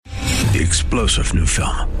the explosive new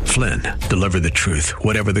film, Flynn, Deliver the Truth,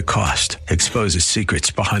 Whatever the Cost, exposes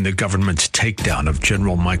secrets behind the government's takedown of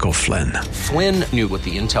General Michael Flynn. Flynn knew what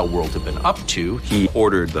the intel world had been up to. He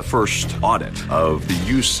ordered the first audit of the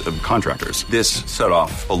use of contractors. This set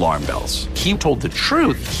off alarm bells. He told the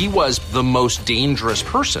truth. He was the most dangerous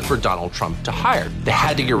person for Donald Trump to hire. They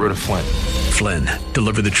had to get rid of Flynn. Flynn,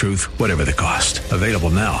 Deliver the Truth, Whatever the Cost. Available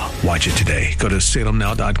now. Watch it today. Go to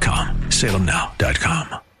salemnow.com.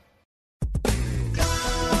 salemnow.com.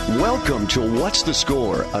 Welcome to What's the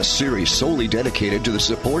Score, a series solely dedicated to the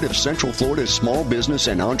support of Central Florida's small business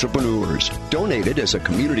and entrepreneurs. Donated as a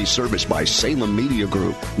community service by Salem Media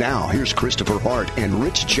Group. Now, here's Christopher Hart and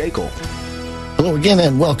Rich Jekyll. Hello again,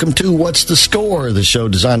 and welcome to What's the Score, the show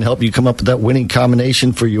designed to help you come up with that winning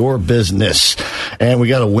combination for your business. And we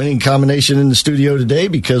got a winning combination in the studio today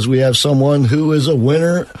because we have someone who is a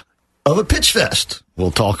winner of a Pitch Fest. We'll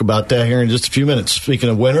talk about that here in just a few minutes. Speaking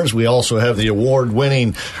of winners, we also have the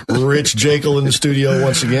award-winning Rich Jekyll in the studio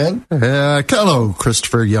once again. Hello,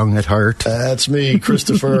 Christopher Young at Heart. That's me,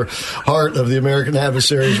 Christopher Hart of the American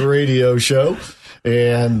Adversaries radio show.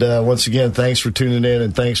 And once again, thanks for tuning in,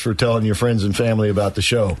 and thanks for telling your friends and family about the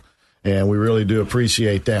show. And we really do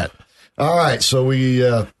appreciate that. All right, so we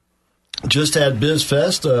just had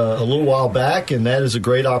BizFest a little while back, and that is a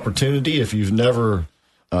great opportunity if you've never,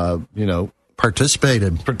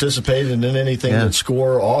 participated in anything that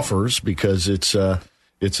SCORE offers, because it's an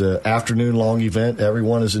afternoon-long event.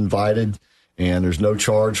 Everyone is invited. And there's no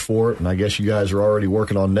charge for it. And I guess you guys are already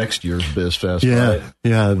working on next year's BizFest, right?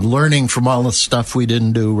 Yeah, learning from all the stuff we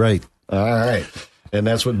didn't do right. All right. And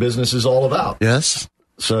that's what business is all about. Yes.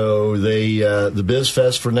 So the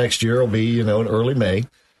BizFest for next year will be, in early May.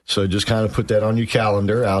 So just kind of put that on your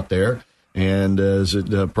calendar out there. And as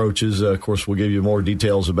it approaches, of course, we'll give you more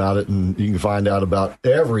details about it. And you can find out about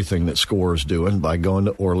everything that SCORE is doing by going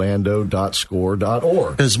to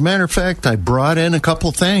orlando.score.org. As a matter of fact, I brought in a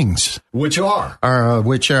couple things. Which are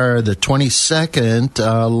the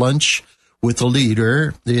 22nd Lunch with a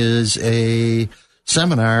Leader is a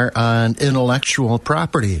seminar on intellectual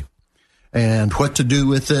property and what to do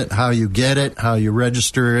with it, how you get it, how you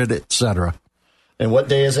register it, etc. And what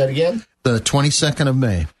day is that again? The 22nd of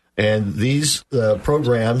May. And these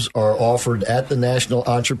programs are offered at the National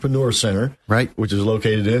Entrepreneur Center, right, which is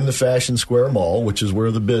located in the Fashion Square Mall, which is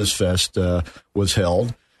where the BizFest was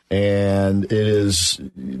held. And it is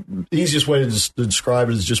the easiest way to describe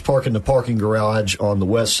it is just park in the parking garage on the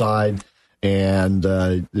west side, and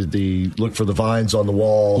look for the vines on the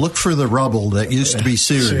wall. Look for the rubble that used to be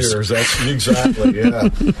Sears. That's exactly, yeah.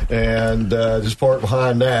 And just park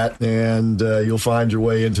behind that, and you'll find your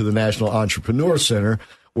way into the National Entrepreneur Center,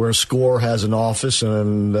 where SCORE has an office,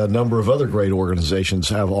 and a number of other great organizations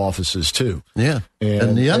have offices too. Yeah,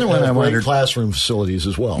 and the other one I wanted, classroom facilities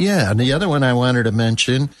as well. Yeah, and the other one I wanted to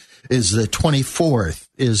mention is the 24th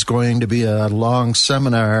is going to be a long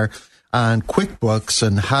seminar on QuickBooks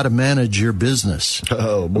and how to manage your business.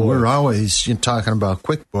 Oh, boy. We're always talking about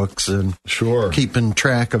QuickBooks and keeping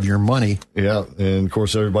track of your money. Yeah, and of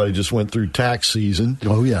course everybody just went through tax season.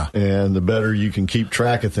 Oh, yeah. And the better you can keep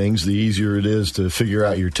track of things, the easier it is to figure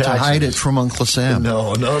out your taxes. To hide it from Uncle Sam.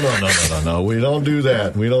 No. We don't do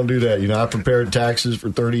that. I prepared taxes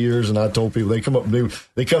for 30 years, and I told people, they come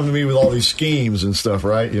to me with all these schemes and stuff,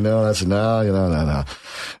 right? I said, no.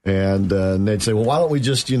 And they'd say, well, why don't we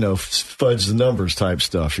just, fudge the numbers type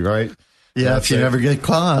stuff, right? Yeah, if you never get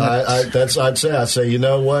caught. I'd say, you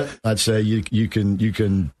know what? I'd say you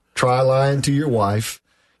can try lying to your wife.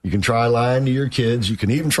 You can try lying to your kids. You can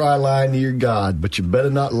even try lying to your God, but you better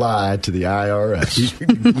not lie to the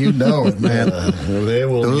IRS. You know it, man.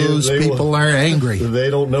 Those people are angry. They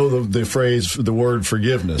don't know the word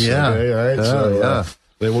forgiveness. Yeah. Okay, all right? Yeah.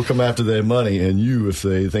 They will come after their money and you if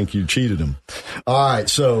they think you cheated them. All right,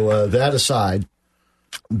 so that aside,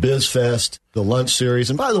 BizFest, the lunch series.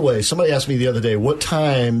 And by the way, somebody asked me the other day, what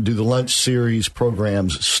time do the lunch series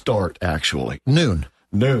programs start, actually? Noon.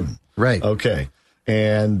 Right. Okay.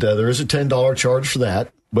 And there is a $10 charge for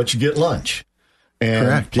that, but you get lunch. And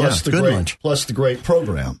correct. Plus lunch. Plus the great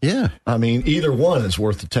program. Yeah. I mean, either one is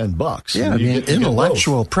worth the $10. Yeah,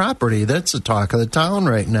 intellectual property, that's the talk of the town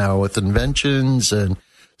right now with inventions and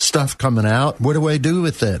stuff coming out. What do I do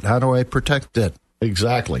with it? How do I protect it?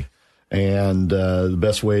 Exactly. And the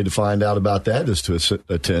best way to find out about that is to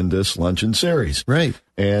attend this luncheon series. Right.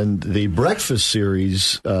 And the breakfast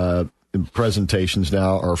series presentations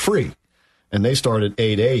now are free. And they start at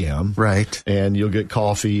 8 a.m. Right. And you'll get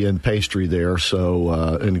coffee and pastry there.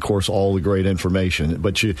 So, and of course, all the great information.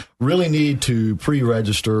 But you really need to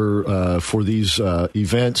pre-register for these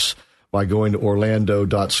events by going to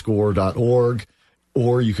orlando.score.org.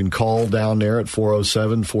 or you can call down there at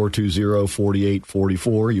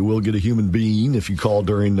 407-420-4844. You will get a human being if you call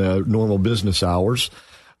during normal business hours,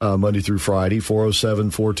 Monday through Friday,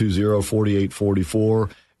 407-420-4844,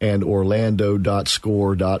 and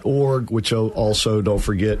orlando.score.org, which also, don't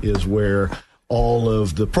forget, is where all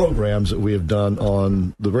of the programs that we have done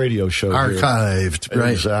on the radio show archived, here.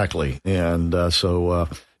 Right? Exactly, and so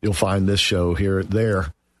you'll find this show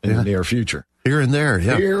there in the near future. Here and there,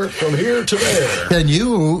 yeah. From here to there. And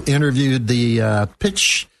you interviewed the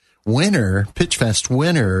Pitch Fest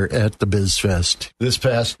winner at the BizFest. This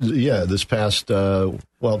past 2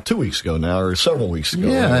 weeks ago now, or several weeks ago.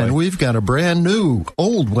 Yeah, anyway. And we've got a brand new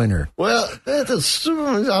old winner. Well, I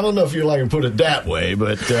don't know if you like to put it that way,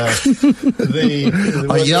 but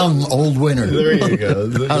a young old winner. There you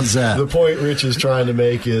go. How's that? The point Rich is trying to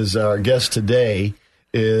make is our guest today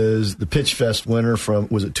is the Pitch Fest winner from,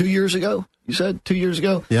 was it 2 years ago? You said 2 years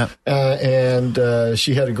ago? Yeah. And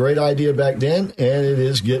she had a great idea back then, and it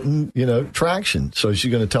is getting, traction. So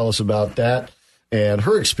she's going to tell us about that and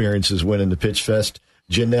her experiences winning the Pitch Fest.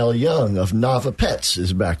 Janelle Young of Nava Pets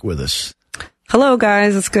is back with us. Hello,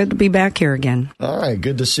 guys. It's good to be back here again. All right.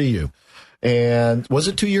 Good to see you. And was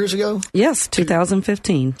it 2 years ago? Yes,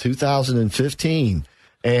 2015. 2015.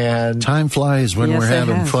 And time flies when we're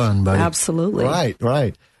having fun, buddy. Absolutely.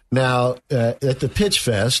 Right. Now, at the Pitch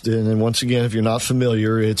Fest, and then once again, if you're not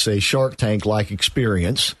familiar, it's a Shark Tank-like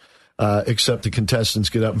experience, except the contestants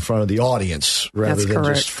get up in front of the audience rather than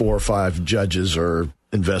just 4 or 5 judges or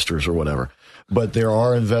investors or whatever. But there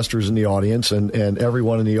are investors in the audience, and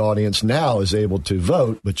everyone in the audience now is able to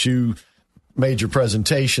vote, but you made your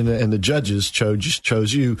presentation, and the judges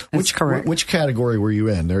chose you. That's correct. Which category were you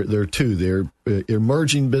in? There are two. They're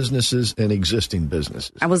emerging businesses and existing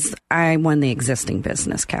businesses. I won the existing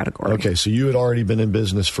business category. Okay, so you had already been in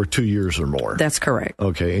business for 2 years or more. That's correct.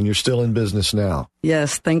 Okay, and you're still in business now.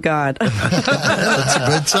 Yes, thank God. That's a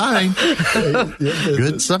good sign.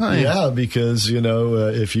 Good sign. Yeah, because,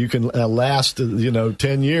 if you can last,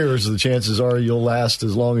 10 years, the chances are you'll last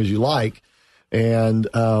as long as you like. And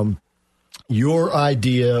your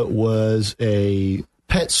idea was a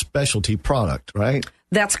pet specialty product, right?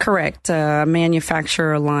 That's correct.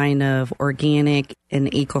 Manufacture a line of organic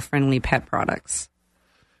and eco-friendly pet products.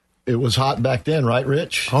 It was hot back then, right,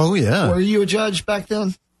 Rich? Oh, yeah. Were you a judge back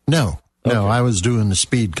then? No, Okay. I was doing the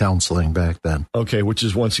speed counseling back then. Okay, which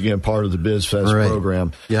is once again part of the BizFest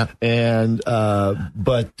program. Yeah. And,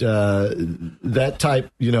 but that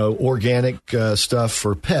type, organic stuff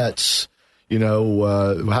for pets,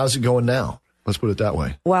 how's it going now? Let's put it that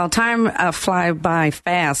way. Well, time fly by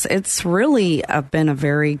fast. It's really been a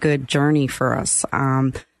very good journey for us.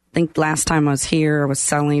 I think last time I was here, I was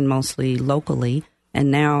selling mostly locally,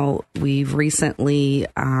 and now we've recently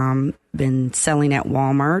been selling at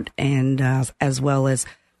Walmart and as well as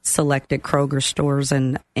selected Kroger stores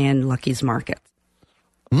and Lucky's Market.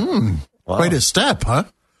 Wow. Quite a step, huh?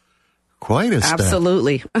 Quite a step.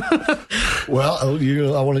 Absolutely. Well,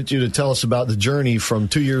 I wanted you to tell us about the journey from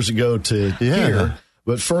 2 years ago to here.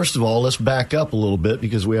 But first of all, let's back up a little bit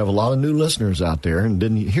because we have a lot of new listeners out there and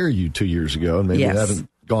didn't hear you 2 years ago and maybe haven't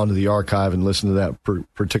gone to the archive and listened to that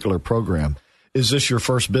particular program. Is this your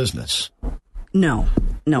first business? No,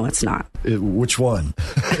 it's not. Which one?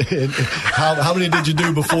 How many did you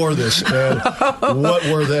do before this? And what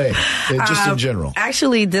were they? Just in general.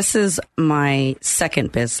 Actually, this is my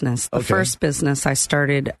second business. The first business I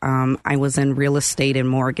started, I was in real estate and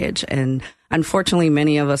mortgage. And unfortunately,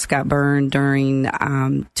 many of us got burned during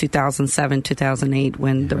 2007, 2008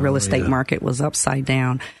 when the real estate market was upside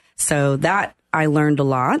down. So that I learned a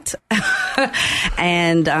lot.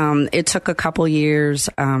 And it took a couple years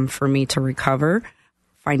for me to recover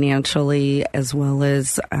financially, as well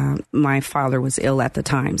as my father was ill at the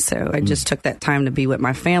time. So I just took that time to be with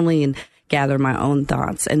my family and gather my own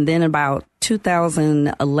thoughts. And then about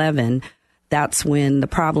 2011, that's when the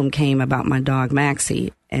problem came about my dog,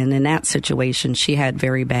 Maxie. And in that situation, she had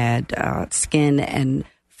very bad skin and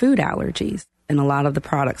food allergies. And a lot of the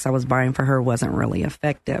products I was buying for her wasn't really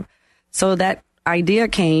effective. So that idea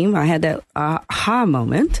came, I had that aha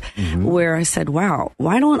moment where I said, wow,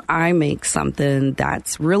 why don't I make something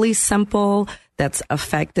that's really simple, that's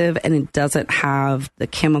effective, and it doesn't have the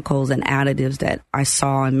chemicals and additives that I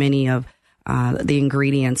saw in many of the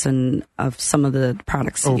ingredients and of some of the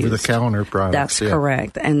products used. Over-the-counter products. That's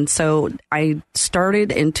correct. And so I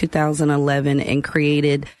started in 2011 and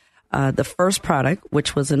created the first product,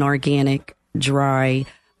 which was an organic, dry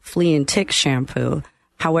flea and tick shampoo.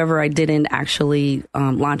 However, I didn't actually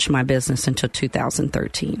launch my business until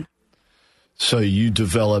 2013. So you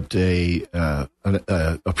developed a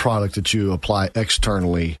product that you apply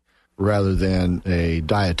externally rather than a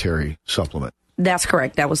dietary supplement. That's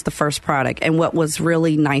correct. That was the first product. And what was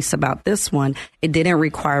really nice about this one, it didn't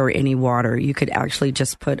require any water. You could actually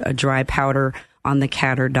just put a dry powder on the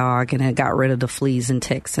cat or dog, and it got rid of the fleas and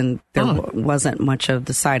ticks. And there wasn't much of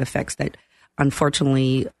the side effects that,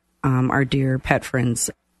 unfortunately, our dear pet friends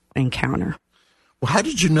encounter. Well, how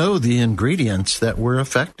did you know the ingredients that were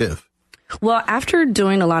effective? Well, after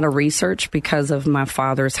doing a lot of research because of my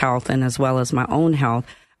father's health and as well as my own health,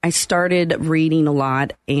 I started reading a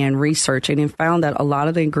lot and researching and found that a lot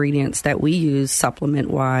of the ingredients that we use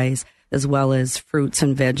supplement-wise, as well as fruits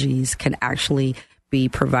and veggies, can actually be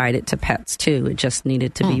provided to pets too. It just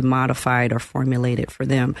needed to be modified or formulated for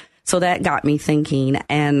them. So that got me thinking,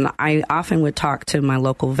 and I often would talk to my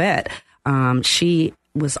local vet. She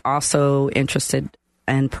was also interested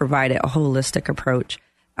and provided a holistic approach,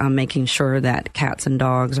 making sure that cats and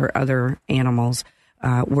dogs or other animals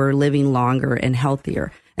were living longer and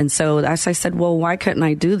healthier. And so as I said, well, why couldn't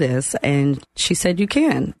I do this? And she said, you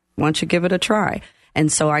can. Why don't you give it a try? And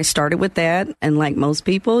so I started with that. And like most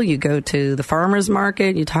people, you go to the farmer's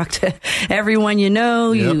market, you talk to everyone you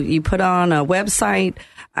know, you put on a website.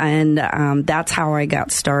 And that's how I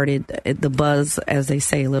got started, the buzz, as they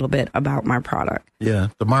say, a little bit about my product. Yeah,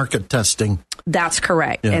 the market testing. That's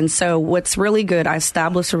correct. Yeah. And so what's really good, I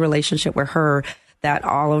established a relationship with her that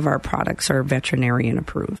all of our products are veterinarian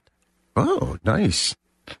approved. Oh, nice.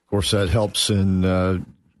 Of course, that helps in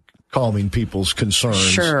calming people's concerns.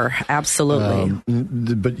 Sure, absolutely.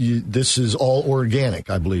 But this is all organic,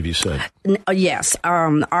 I believe you said. Yes.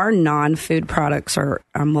 Our non-food products are,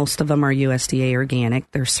 most of them are USDA organic.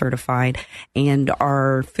 They're certified. And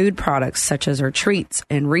our food products, such as our treats,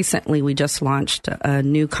 and recently we just launched a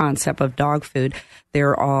new concept of dog food.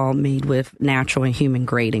 They're all made with natural and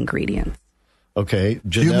human-grade ingredients. Okay,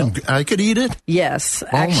 Janelle. I could eat it? Yes.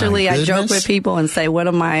 Actually, I joke with people and say one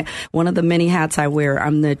of the many hats I wear,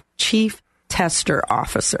 I'm the chief tester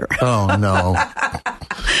officer. Oh, no.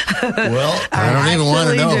 Well, I don't even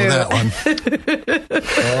want to know that one.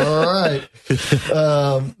 All right.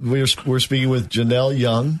 We're speaking with Janelle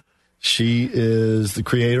Young. She is the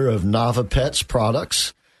creator of Nava Pets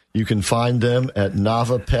products. You can find them at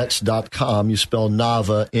navapets.com. You spell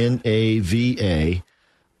Nava, N-A-V-A.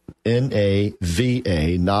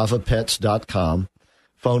 N-A-V-A, navapets.com.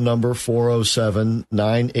 Phone number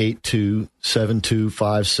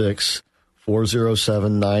 407-982-7256,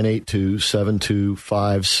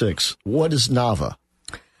 407-982-7256. What is Nava?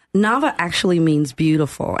 Nava actually means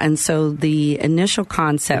beautiful. And so the initial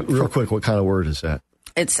concept... Real quick, what kind of word is that?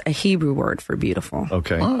 It's a Hebrew word for beautiful.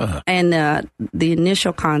 Okay. And the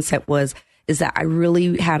initial concept is that I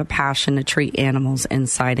really had a passion to treat animals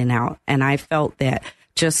inside and out. And I felt that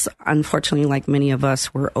just unfortunately, like many of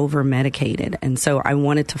us, we're over-medicated. And so I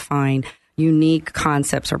wanted to find unique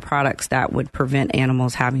concepts or products that would prevent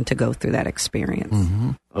animals having to go through that experience.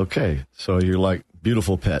 Mm-hmm. Okay. So you're like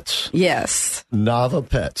beautiful pets. Yes. Nava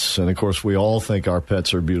Pets. And of course, we all think our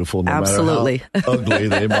pets are beautiful, no Absolutely. matter how ugly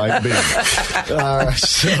they might be.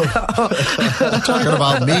 Talking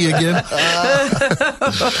about me again?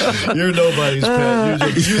 You're nobody's pet.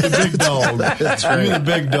 You're the big dog. That's right. You're the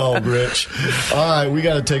big dog, Rich. All right, we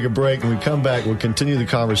got to take a break. When we come back, we'll continue the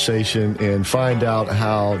conversation and find out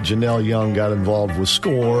how Janelle Young got involved with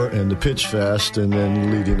SCORE and the Pitch Fest, and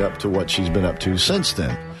then leading up to what she's been up to since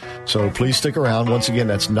then. So please stick around. Once again,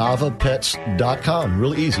 that's navapets.com.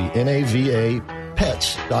 Really easy. N-A-V-A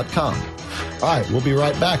pets.com. All right, we'll be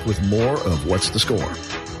right back with more of What's the Score?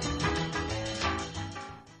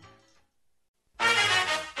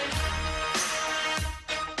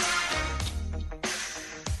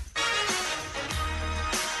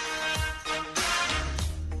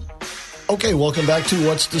 Okay, welcome back to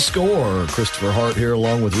What's the Score? Christopher Hart here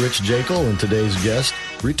along with Rich Jekyll and today's guest,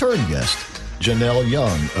 return guest, Janelle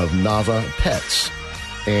Young of Nava Pets.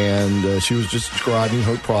 And she was just describing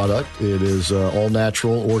her product. It is all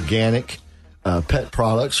natural, organic pet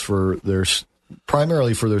products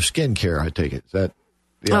primarily for their skin care, I take it. Is that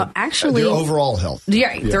actually, their overall health.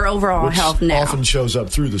 Yeah, their overall health now. Often shows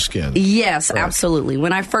up through the skin. Yes, right. Absolutely.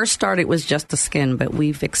 When I first started, it was just the skin, but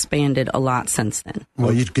we've expanded a lot since then.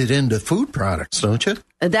 Well, you'd get into food products, don't you?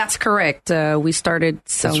 That's correct. We started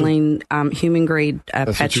selling human-grade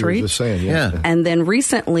pet treats. You were just saying, yeah. And then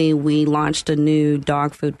recently, we launched a new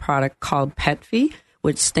dog food product called PetFi,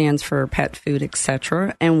 which stands for pet food,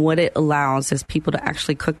 etc. And what it allows is people to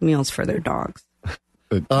actually cook meals for their dogs.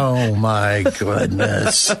 Oh, my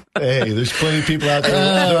goodness. Hey, there's plenty of people out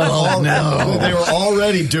there. They were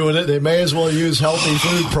already doing it. They may as well use healthy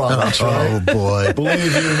food products, right? Oh, boy.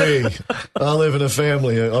 Believe you me. I live in a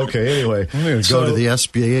family. Okay, anyway. I'm going to go to the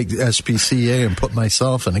SPCA and put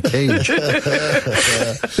myself in a cage.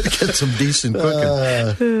 Get some decent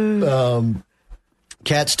cooking.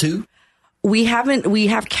 Cats, too? We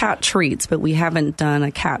have cat treats, but we haven't done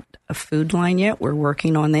a food line yet. We're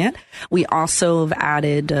working on that. We also have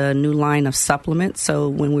added a new line of supplements. So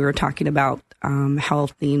when we were talking about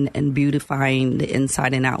healthing and beautifying the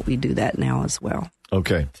inside and out, we do that now as well.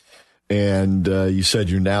 Okay. And you said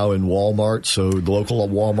you're now in Walmart, so the local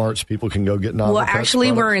Walmarts, people can go get Nava Well, Pets actually,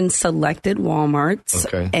 product? we're in selected Walmarts,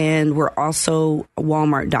 Okay. and we're also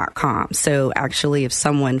Walmart.com. So actually, if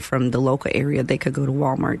someone from the local area, they could go to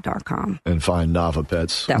Walmart.com. And find Nava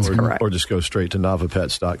Pets. That's correct. Or just go straight to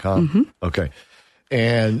NavaPets.com. Mm-hmm. Okay.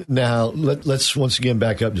 And now let's once again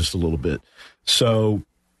back up just a little bit. So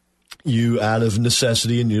you, out of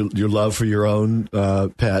necessity and your love for your own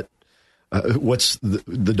pet, what's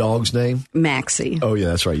the dog's name? Maxie. Oh, yeah,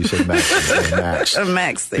 that's right. You said Maxie. Max.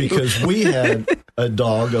 Maxie. Because we had a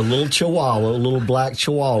dog, a little chihuahua, a little black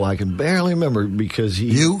chihuahua. I can barely remember because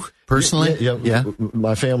he... You, personally? Yeah.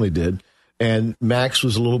 My family did. And Max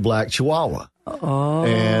was a little black chihuahua. Oh.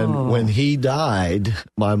 And when he died,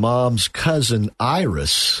 my mom's cousin,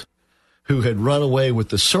 Iris, who had run away with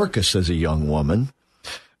the circus as a young woman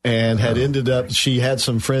and had ended up... She had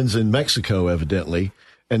some friends in Mexico, evidently,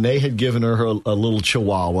 and they had given her a little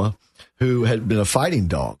chihuahua who had been a fighting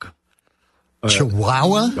dog.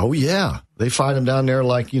 Chihuahua? Oh, yeah. They fight them down there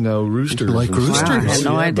like, roosters. Like roosters? Wow, I had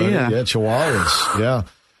no idea. Buddy. Yeah, chihuahuas. Yeah.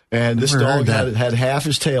 And this dog had half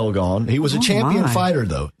his tail gone. He was a champion fighter,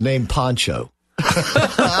 though, named Pancho.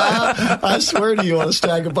 I swear to you on a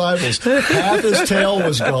stack of Bibles, half his tail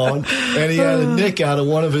was gone, and he had a nick out of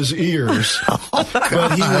one of his ears.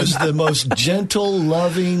 But he was the most gentle,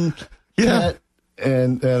 loving pet.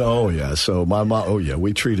 And oh yeah, so my mom,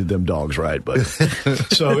 we treated them dogs right, but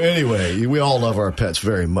so anyway, we all love our pets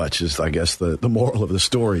very much is I guess the moral of the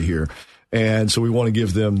story here, and so we want to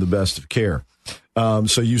give them the best of care.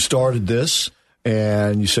 So you started this,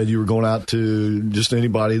 and you said you were going out to just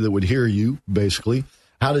anybody that would hear you, basically.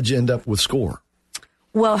 How did you end up with SCORE?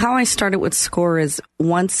 Well, how I started with SCORE is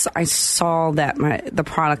once I saw that the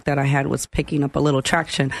product that I had was picking up a little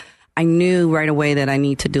traction, I knew right away that I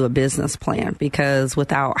need to do a business plan, because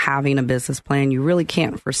without having a business plan, you really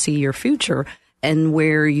can't foresee your future and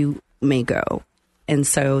where you may go. And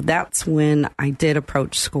so that's when I did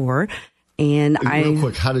approach SCORE. And Real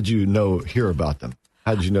quick, how did you hear about them?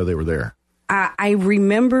 How did you know they were there? I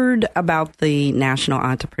remembered about the National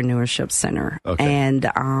Entrepreneurship Center. Okay. And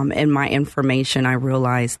in my information, I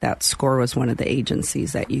realized that SCORE was one of the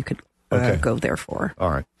agencies that you could go there for. All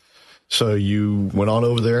right. So you went on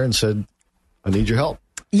over there and said, I need your help.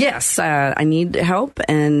 Yes, I need help.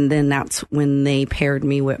 And then that's when they paired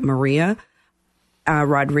me with Maria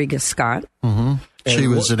Rodriguez Scott. Mm-hmm. She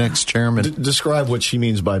was an ex-chairman. Describe what she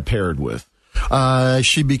means by paired with.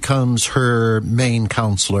 She becomes her main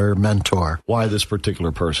counselor, mentor. Why this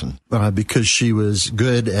particular person? Because she was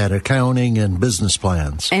good at accounting and business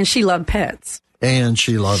plans. And she loved pets. And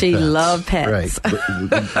she loved pets. She loved pets. Right.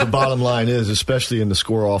 The bottom line is, especially in the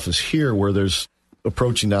SCORE office here, where there's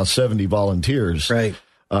approaching now 70 volunteers, right?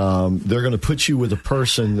 They're going to put you with a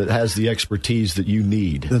person that has the expertise that you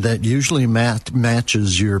need. That usually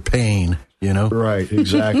matches your pain, Right,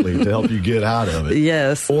 exactly, to help you get out of it.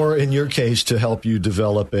 Yes. Or in your case, to help you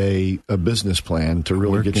develop a business plan to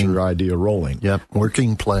really get your idea rolling. Yep,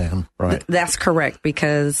 working plan. Right. That's correct,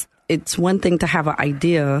 because it's one thing to have an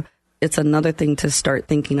idea. It's another thing to start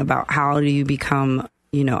thinking about how do you become,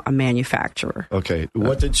 a manufacturer. Okay.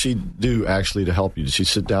 What did she do actually to help you? Did she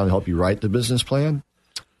sit down and help you write the business plan?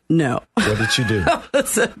 No. What did she do?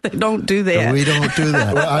 They don't do that. We don't do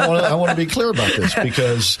that. Well, I want to be clear about this,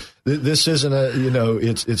 because this isn't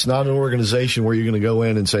it's not an organization where you're going to go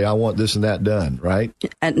in and say, I want this and that done, right?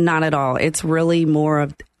 Not at all. It's really more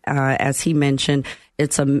of, as he mentioned,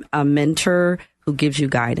 it's a mentor who gives you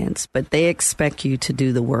guidance, but they expect you to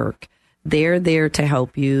do the work. They're there to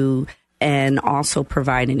help you and also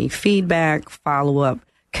provide any feedback, follow up,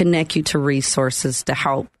 connect you to resources to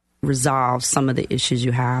help resolve some of the issues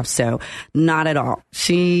you have. So not at all.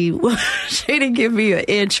 She didn't give me an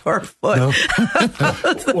inch or a foot. No.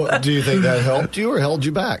 Well, do you think that helped you or held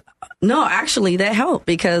you back? No, actually that helped,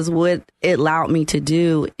 because what it allowed me to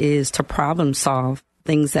do is to problem solve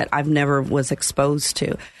things that I've never was exposed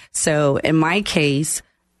to. So in my case,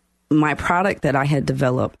 my product that I had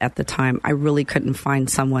developed at the time, I really couldn't find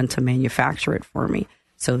someone to manufacture it for me.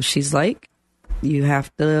 So she's like, You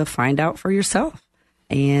have to find out for yourself.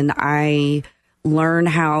 And I learn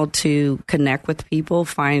how to connect with people,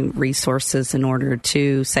 find resources in order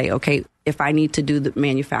to say, okay, if I need to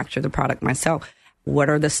manufacture the product myself, what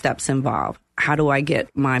are the steps involved? How do I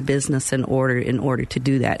get my business in order to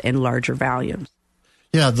do that in larger volumes?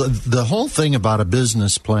 Yeah, the whole thing about a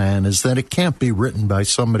business plan is that it can't be written by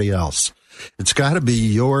somebody else. It's got to be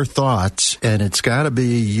your thoughts, and it's got to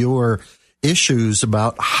be your issues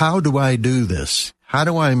about how do I do this? How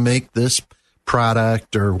do I make this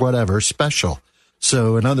product or whatever special?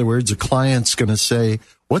 So in other words, a client's going to say,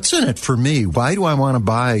 what's in it for me? Why do I want to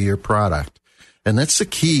buy your product? And that's the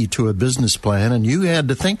key to a business plan, and you had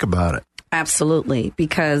to think about it. Absolutely,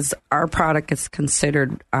 because our product is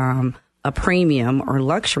considered a premium or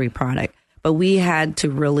luxury product, but we had to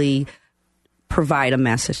really provide a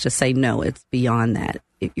message to say, no, it's beyond that.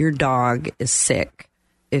 If your dog is sick,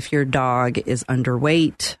 if your dog is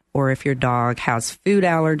underweight, or if your dog has food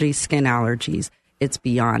allergies, skin allergies, it's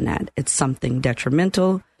beyond that. It's something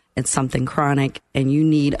detrimental, it's something chronic, and you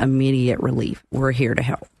need immediate relief. We're here to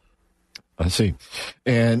help. I see.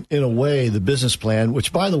 And in a way, the business plan,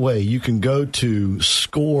 which, by the way, you can go to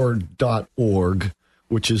score.org,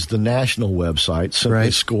 which is the national website, simply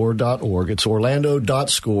score.org. It's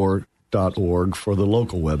orlando.score.org for the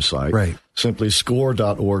local website. Right. Simply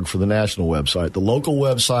score.org for the national website. The local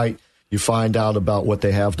website, you find out about what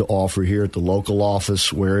they have to offer here at the local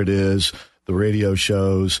office, where it is, the radio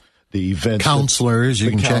shows, the events. Counselors, you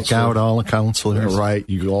can check out all the counselors. Right.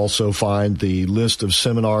 You can also find the list of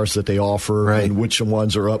seminars that they offer and which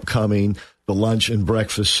ones are upcoming, the lunch and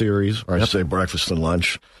breakfast series, or I say breakfast and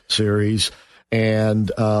lunch series. And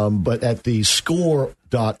but at the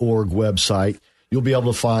score.org website, you'll be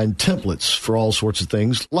able to find templates for all sorts of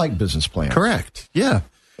things like business plans. Correct. Yeah.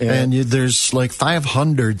 And there's like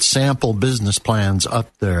 500 sample business plans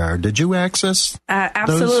up there. Did you access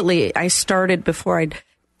absolutely. those? I started before I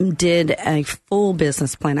did a full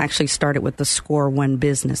business plan. I actually started with the Score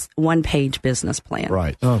one-page business plan.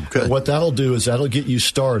 Right. Oh, good. What that'll do is that'll get you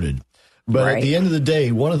started. But at the end of the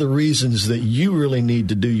day, one of the reasons that you really need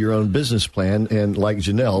to do your own business plan, and like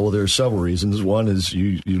Janelle, well, there are several reasons. One is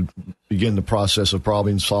you begin the process of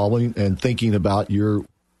problem solving and thinking about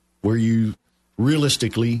where you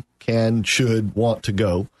realistically can, should, want to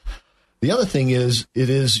go. The other thing is, it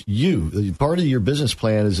is you. Part of your business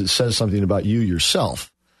plan is it says something about you yourself.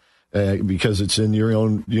 Because it's in your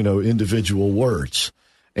own, individual words.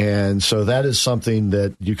 And so that is something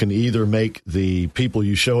that you can either make the people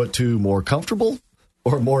you show it to more comfortable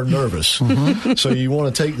or more nervous. Mm-hmm. So you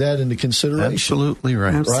want to take that into consideration. Absolutely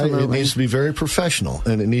right. Absolutely. Right? It needs to be very professional,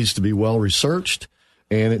 and it needs to be well-researched,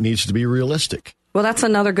 and it needs to be realistic. Well, that's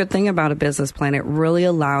another good thing about a business plan. It really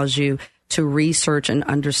allows you to research and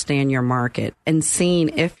understand your market and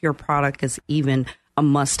seeing if your product is even a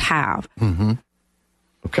must-have. Mm-hmm.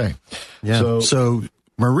 Okay. Yeah. So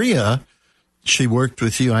Maria, she worked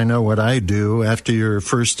with you. I know what I do. After your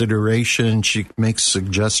first iteration, she makes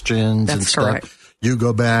suggestions and stuff. Correct. You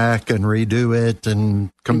go back and redo it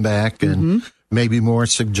and come back and maybe more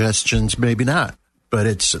suggestions, maybe not. But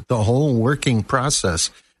it's the whole working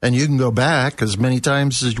process. And you can go back as many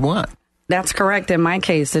times as you want. That's correct. In my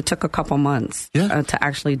case, it took a couple months to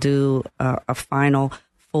actually do a final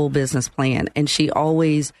full business plan. And she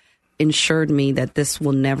always ensured me that this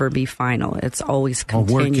will never be final. It's always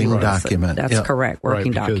continuous. A working document. That's correct.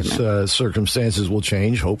 Working document. Because circumstances will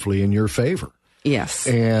change, hopefully in your favor. Yes.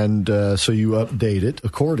 And so you update it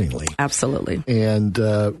accordingly. Absolutely. And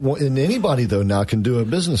anybody, though, now can do a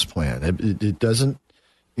business plan. It doesn't,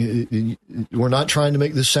 we're not trying to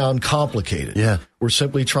make this sound complicated. Yeah. We're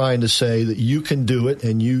simply trying to say that you can do it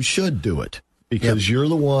and you should do it because you're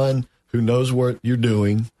the one who knows what you're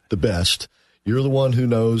doing the best. You're the one who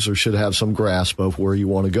knows or should have some grasp of where you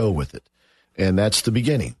want to go with it. And that's the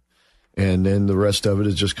beginning. And then the rest of it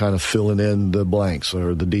is just kind of filling in the blanks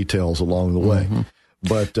or the details along the way. Mm-hmm.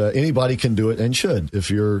 But anybody can do it and should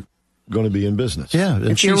if you're going to be in business. Yeah. And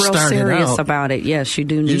if you're real serious about it, yes, you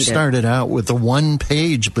do need it. You started out with a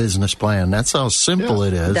one-page business plan. That's how simple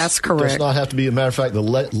it is. That's correct. It does not have to be. A matter of fact, the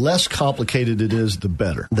less complicated it is, the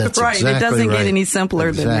better. That's right. Exactly it doesn't get any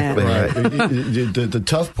simpler than that. Right. The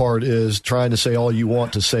tough part is trying to say all you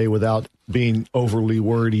want to say without being overly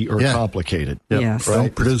wordy or complicated. Yep. Yes. Right?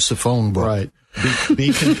 Don't produce a phone book. Right.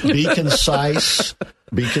 Be concise.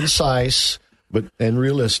 Be concise, and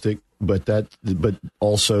realistic. But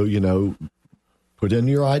also, put in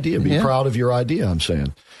your idea. Be proud of your idea, I'm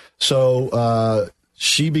saying. So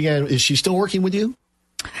is she still working with you?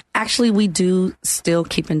 Actually, we do still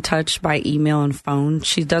keep in touch by email and phone.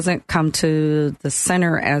 She doesn't come to the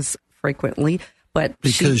center as frequently, But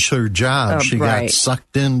because her job, she right. got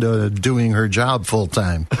sucked into doing her job full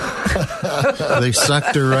time. They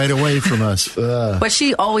sucked her right away from us. But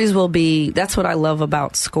she always will be. That's what I love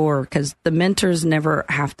about SCORE, because the mentors never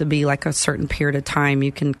have to be like a certain period of time.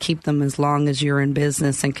 You can keep them as long as you're in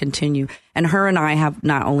business and continue. And her and I have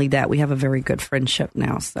not only that, we have a very good friendship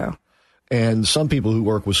now. So, and some people who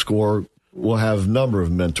work with SCORE will have a number of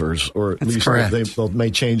mentors, or at least they may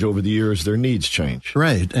change over the years. Their needs change.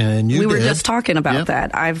 Right. And we were just talking about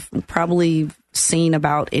that. I've probably seen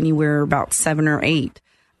about 7 or 8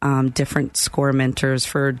 different SCORE mentors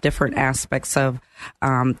for different aspects of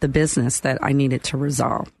the business that I needed to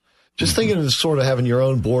resolve. Just thinking of sort of having your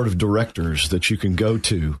own board of directors that you can go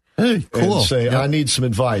to. Hey, cool. And say, I need some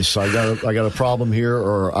advice. I got a problem here,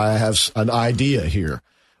 or I have an idea here.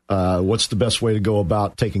 What's the best way to go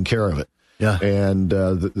about taking care of it? Yeah. And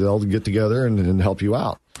they'll get together and help you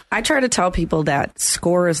out. I try to tell people that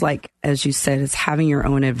SCORE is like, as you said, it's having your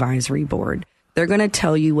own advisory board. They're going to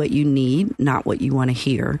tell you what you need, not what you want to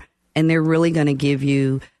hear. And they're really going to give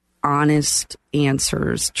you honest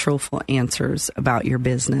answers, truthful answers about your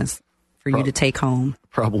business for you to take home.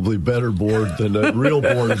 Probably better board than a real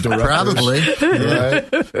board of directors. Probably. Right?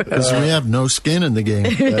 Because we have no skin in the game.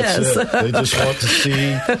 That's it. They just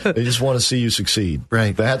want to see you succeed.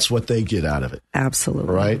 Right. That's what they get out of it.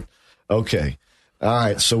 Absolutely. Right? Okay. All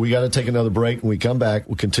right. So we got to take another break. When we come back,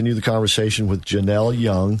 we'll continue the conversation with Janelle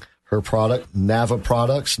Young. Her product, Nava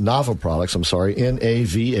Products, Nava Products,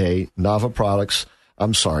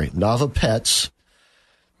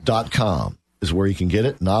 NavaPets.com is where you can get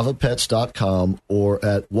it. NavaPets.com or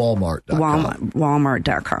at Walmart.com.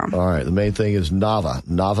 Walmart.com. All right. The main thing is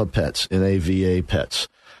Nava Pets, Nava Pets.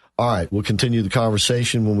 All right. We'll continue the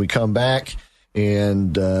conversation when we come back.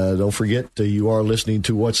 And don't forget, you are listening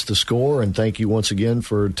to What's the Score? And thank you once again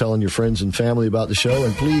for telling your friends and family about the show.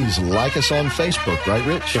 And please like us on Facebook, right,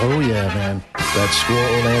 Rich? Oh, yeah, man. That's Score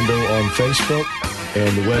Orlando on Facebook.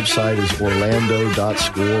 And the website is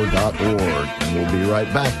orlando.score.org. And we'll be right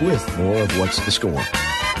back with more of What's the Score?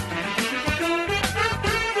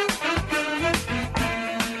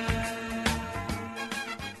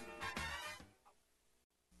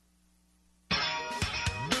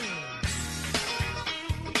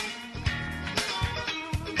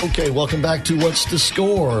 Okay, welcome back to What's the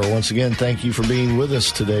Score? Once again, thank you for being with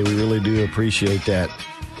us today. We really do appreciate that.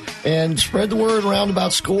 And spread the word around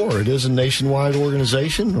about SCORE. It is a nationwide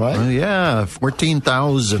organization, right? Yeah,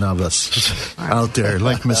 14,000 of us out there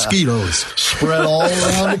like mosquitoes. Spread all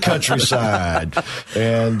around the countryside.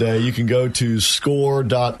 And you can go to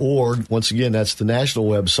score.org. Once again, that's the national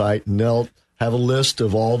website, and they'll have a list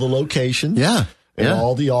of all the locations. Yeah. And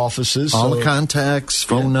all the offices. All the contacts,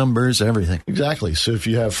 phone numbers, everything. Exactly. So if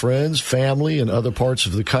you have friends, family in other parts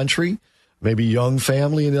of the country, maybe young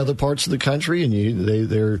family in other parts of the country, and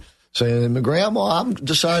they're saying, Grandma, I'm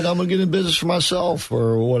deciding I'm going to get in business for myself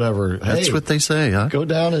or whatever. That's what they say, huh? Go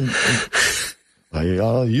down and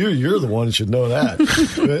you're the one that should know that.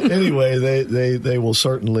 But anyway, they will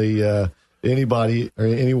certainly, anybody or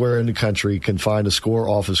anywhere in the country can find a SCORE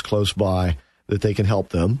office close by that they can help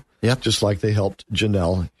them. Yep. Just like they helped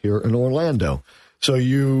Janelle here in Orlando. So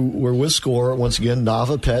you were with SCORE. Once again,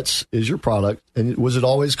 Nava Pets is your product. And was it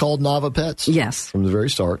always called Nava Pets? Yes. From the very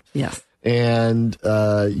start? Yes. And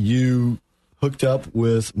you hooked up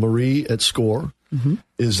with Marie at SCORE. Mm-hmm.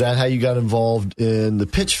 Is that how you got involved in the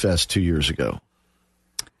Pitch Fest 2 years ago?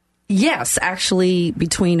 Yes. Actually,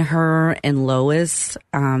 between her and Lois,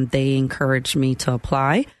 they encouraged me to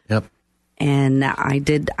apply. Yep. And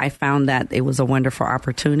I found that it was a wonderful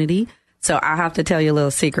opportunity. So I have to tell you a little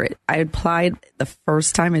secret. I applied the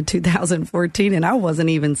first time in 2014 and I wasn't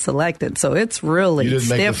even selected. So it's really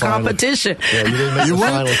stiff competition. Yeah, you didn't make the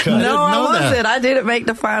final cut. No, I wasn't. I didn't make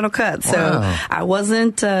the final cut. So I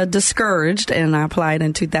wasn't discouraged, and I applied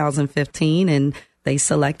in 2015 and they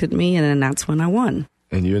selected me, and then that's when I won.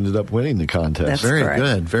 And you ended up winning the contest. That's very correct.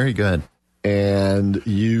 Good. Very good. And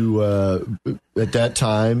you, at that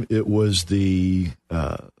time, it was the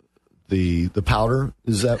powder.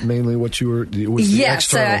 Is that mainly what you were? It was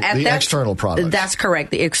yes, external products. That's correct.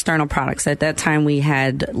 The external products. At that time, we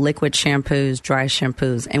had liquid shampoos, dry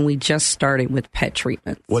shampoos, and we just started with pet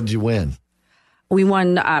treatments. What did you win? We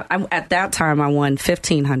won. At that time, I won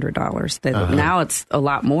 $1,500. Now it's a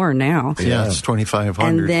lot more now. Yeah, it's $2,500.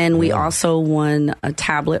 And then we also won a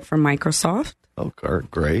tablet from Microsoft. Oh,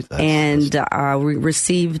 great! We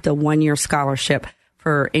received a 1-year scholarship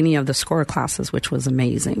for any of the SCORE classes, which was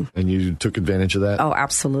amazing. And you took advantage of that? Oh,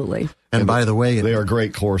 absolutely. And by the way, they are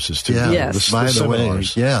great courses too. Yeah, yes. By the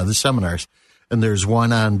seminars. The seminars. And there's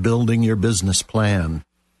one on building your business plan.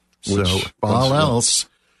 So all else,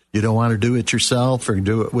 you don't want to do it yourself or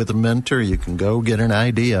do it with a mentor, you can go get an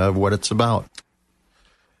idea of what it's about.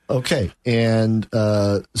 Okay. And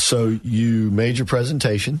so you made your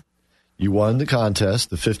presentation. You won the contest,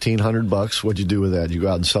 the $1,500. What'd you do with that? You go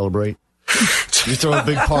out and celebrate? You throw a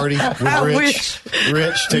big party with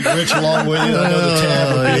Rich. Take Rich along with you. I know the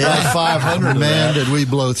tab would be like 500. Man, did we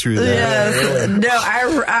blow through that? Yes. No,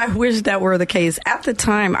 I wish that were the case. At the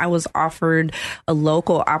time, I was offered a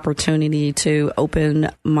local opportunity to open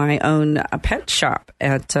my own pet shop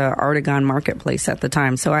at Artegon Marketplace at the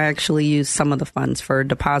time. So I actually used some of the funds for a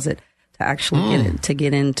deposit to actually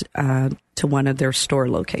get into to one of their store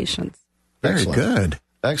locations. Very good.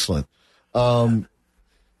 Excellent.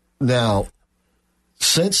 Now,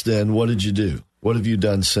 since then, what did you do? What have you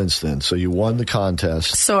done since then? So you won the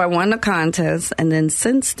contest. So I won the contest. And then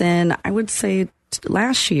since then, I would say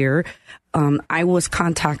last year, I was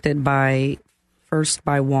contacted by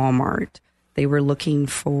Walmart. They were looking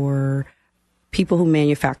for people who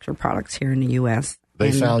manufacture products here in the U.S.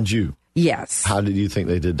 They found you? Yes. How did you think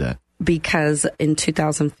they did that? Because in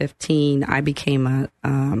 2015, I became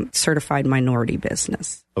a certified minority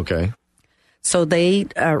business. Okay. So they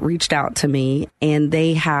reached out to me, and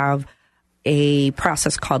they have a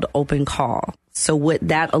process called open call. So what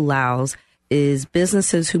that allows is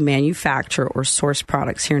businesses who manufacture or source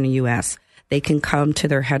products here in the U.S., they can come to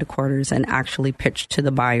their headquarters and actually pitch to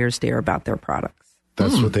the buyers there about their products.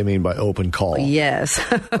 That's what they mean by open call. Yes.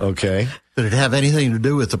 Okay. Did it have anything to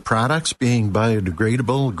do with the products being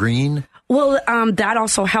biodegradable, green? Well, that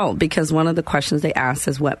also helped because one of the questions they asked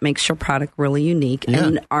is what makes your product really unique,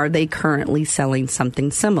 and are they currently selling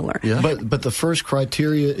something similar? Yeah. But the first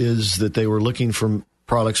criteria is that they were looking for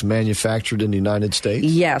products manufactured in the United States?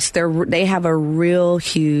 Yes, they have a real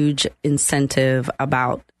huge incentive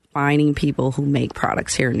about finding people who make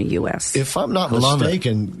products here in the U.S. If I'm not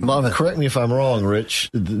mistaken, correct me if I'm wrong, Rich,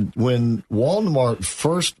 when Walmart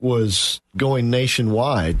first was going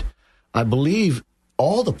nationwide, I believe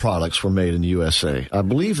all the products were made in the USA. I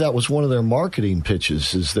believe that was one of their marketing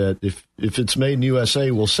pitches, is that if it's made in the USA,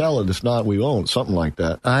 we'll sell it. If not, we won't. Something like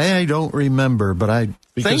that. I don't remember, but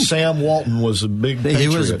because Sam Walton was a big patriot. He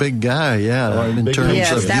was a big guy, in terms of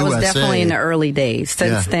yes, that was USA. definitely in the early days.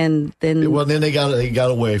 Since then they got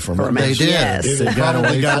away from it. They did. Yes. It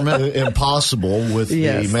probably got impossible with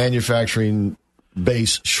the manufacturing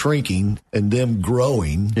base shrinking and them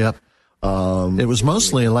growing. Yep. It was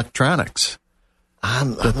mostly electronics.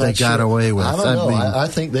 That they got away with. I don't know. I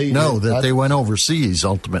think they they went overseas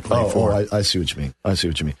ultimately for it. I see what you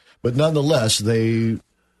mean. But nonetheless, they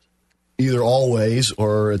either always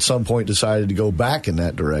or at some point decided to go back in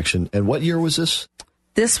that direction. And what year was this?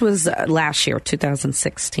 This was last year,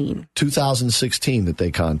 2016. 2016 that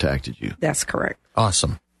they contacted you. That's correct.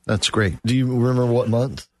 Awesome. That's great. Do you remember what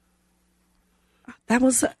month? That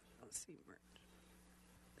was.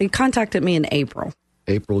 They contacted me in April.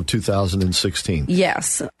 April of 2016.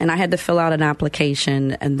 Yes. And I had to fill out an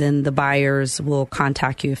application, and then the buyers will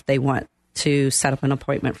contact you if they want to set up an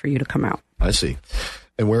appointment for you to come out. I see.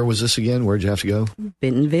 And where was this again? Where'd you have to go?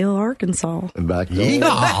 Bentonville, Arkansas. And back there.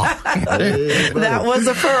 That was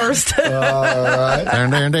a first. All right.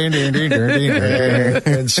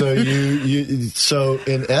 And so so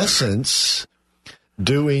in essence,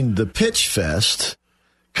 doing the Pitch Fest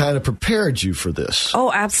kind of prepared you for this.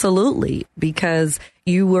 Oh, absolutely. Because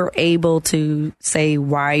you were able to say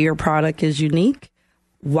why your product is unique,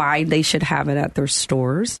 why they should have it at their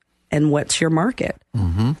stores, and what's your market.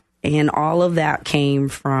 Mm-hmm. And all of that came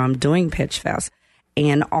from doing Pitch Fest.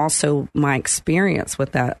 And also my experience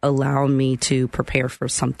with that allowed me to prepare for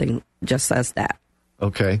something just as that.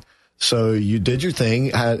 Okay. So you did your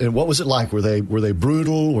thing, and what was it like? Were they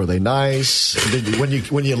brutal? Were they nice?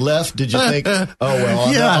 When you left, did you think, oh well,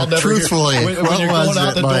 I'll never truthfully, when you're going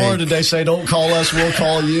out the door, did they say, "Don't call us, we'll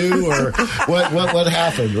call you," or what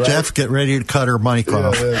happened? Right? Jeff, get ready to cut her mic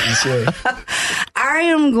off. I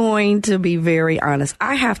am going to be very honest.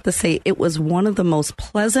 I have to say it was one of the most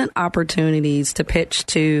pleasant opportunities to pitch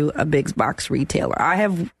to a big box retailer. I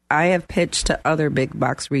have pitched to other big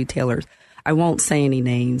box retailers. I won't say any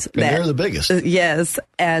names. And they're the biggest. Yes.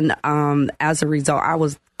 And as a result, I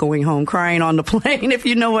was going home crying on the plane, if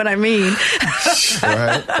you know what I mean.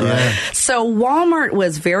 Right. So Walmart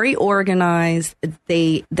was very organized.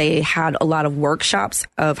 They had a lot of workshops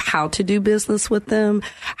of how to do business with them,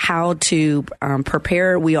 how to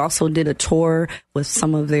prepare. We also did a tour with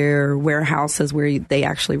some of their warehouses where they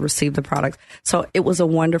actually received the products. So it was a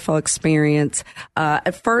wonderful experience.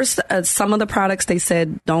 At first, some of the products they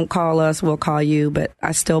said, "Don't call us, we'll call you," but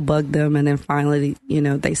I still bugged them. And then finally,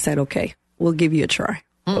 they said, "Okay, we'll give you a try."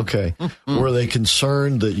 Okay. Were they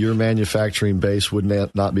concerned that your manufacturing base would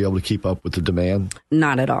not be able to keep up with the demand?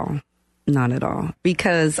 Not at all. Not at all.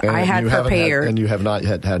 Because And I had prepared. And you have not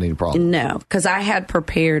had any problem? No, because I had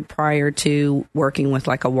prepared prior to working with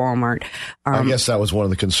like a Walmart. I guess that was one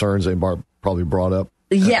of the concerns they probably brought up.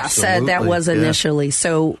 Yes, that was initially. Yeah.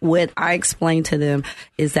 So what I explained to them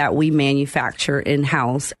is that we manufacture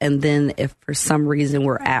in-house. And then if for some reason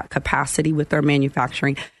we're at capacity with our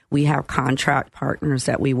manufacturing, we have contract partners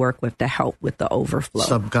that we work with to help with the overflow.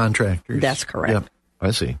 Subcontractors. That's correct. Yep.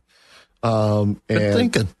 I see. Good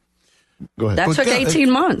thinking. Go ahead. That took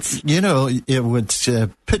 18 months. You know, it would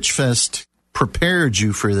Pitch Fest prepared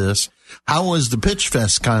you for this. How was the Pitch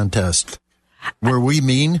Fest contest? Were we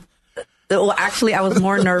mean? Well, actually, I was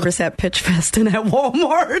more nervous at Pitch Fest than at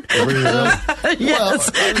Walmart.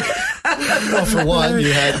 Yes. Well, for one,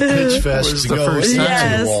 you had Pitch Fest to go into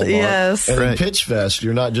Walmart. Yes. And in Pitch Fest,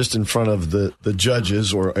 you're not just in front of the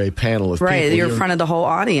judges or a panel of people. Right, you're in front of the whole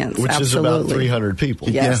audience. Which Absolutely. is about 300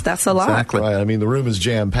 people. Yes, that's a lot. Exactly. Right. I mean, the room is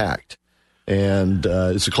jam-packed. And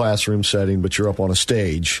it's a classroom setting, but you're up on a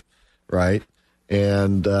stage, right?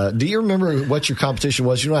 And do you remember what your competition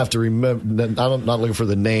was? You don't have to remember. I'm not looking for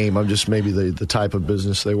the name. I'm just maybe the type of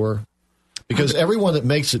business they were. Because everyone that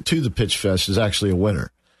makes it to the Pitch Fest is actually a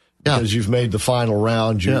winner. Because you've made the final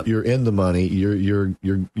round, you're in the money. You're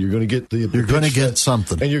going to get the you're going to get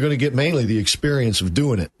something, and you're going to get mainly the experience of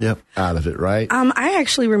doing it out of it, right? I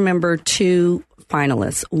actually remember 2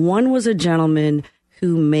 finalists. One was a gentleman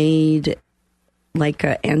who made like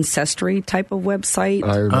an ancestry type of website.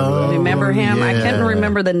 I remember him? Yeah. I can't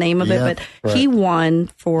remember the name of it, but he won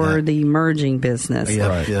for the merging business.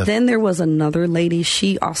 Right. Then there was another lady.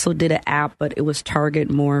 She also did an app, but it was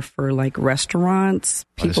targeted more for like restaurants,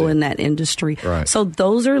 people in that industry. Right. So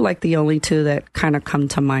those are like the only 2 that kind of come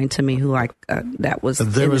to mind to me who that was.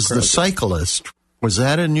 There was the cyclist. Was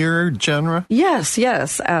that in your genre? Yes,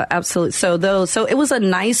 absolutely. So it was a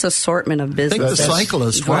nice assortment of business. I think the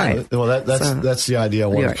cyclist, right? Well, that's the idea I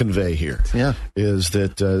want to convey here. Yeah, is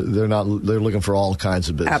that they're looking for all kinds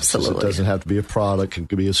of businesses. Absolutely, it doesn't have to be a product. It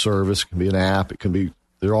could be a service. It can be an app. It can be.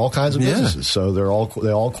 There are all kinds of businesses. So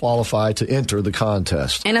they all qualify to enter the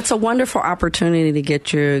contest. And it's a wonderful opportunity to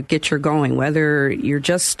get your going, whether you're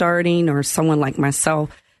just starting or someone like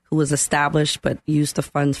myself who was established but used the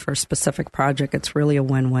funds for a specific project. It's really a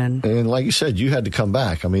win-win. And like you said, you had to come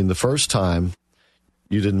back. I mean, the first time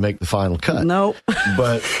you didn't make the final cut. Nope.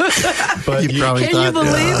 But you probably can you believe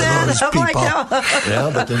that? I'm like,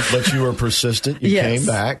 but you were persistent. You came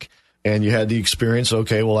back and you had the experience.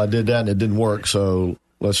 Okay, well, I did that and it didn't work, so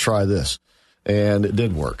let's try this. And it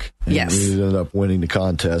did work. And you ended up winning the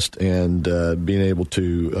contest and being able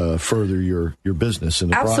to further your business in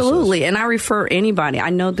the process. Absolutely. And I refer anybody.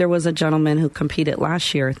 I know there was a gentleman who competed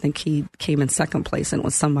last year. I think he came in second place, and it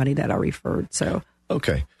was somebody that I referred. So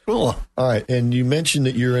okay, cool. All right. And you mentioned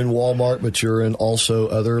that you're in Walmart, but you're in also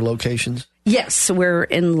other locations? Yes, we're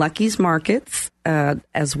in Lucky's Markets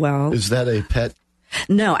as well. Is that a pet?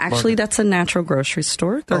 No, actually, that's a natural grocery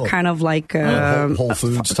store. They're kind of like Whole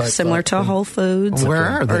Foods type, similar to Whole Foods. Where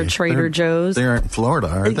are they? Or Trader Joe's. They're in Florida,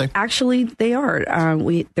 aren't they? Actually, they are.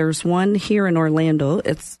 There's one here in Orlando.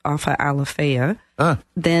 It's off of Alafaya.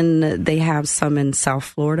 Then they have some in South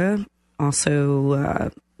Florida,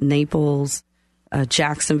 also Naples,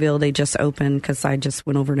 Jacksonville. They just opened because I just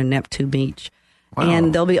went over to Neptune Beach. Wow.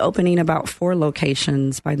 And they'll be opening about 4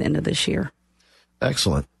 locations by the end of this year.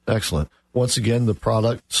 Excellent. Once again, the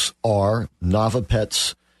products are Nava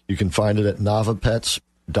Pets. You can find it at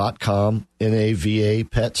navapets.com, N-A-V-A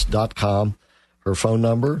pets.com. Her phone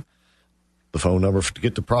number, the phone number to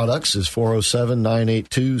get the products is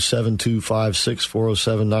 407-982-7256,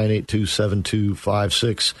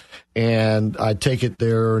 407-982-7256. And I take it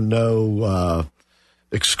there are no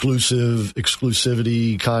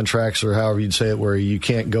exclusivity contracts, or however you'd say it, where you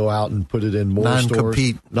can't go out and put it in more stores.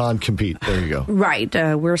 Non-compete. There you go. Right.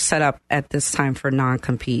 We're set up at this time for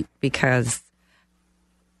non-compete because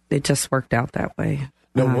it just worked out that way.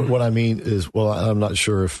 No, what I mean is, well, I'm not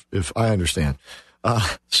sure if I understand.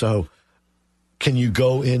 So can you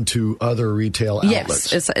go into other retail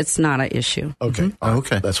outlets? Yes, it's not an issue. Okay. Mm-hmm.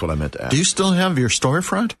 Okay. That's what I meant to ask. Do you still have your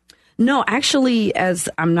storefront? No, actually, as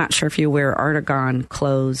I'm not sure if you're aware, Artagon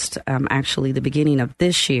closed actually the beginning of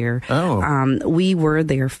this year. Oh. We were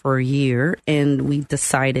there for a year, and we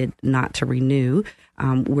decided not to renew.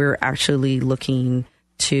 We're actually looking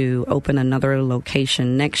to open another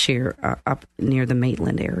location next year up near the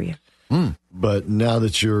Maitland area. But now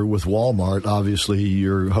that you're with Walmart, obviously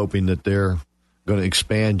you're hoping that they're going to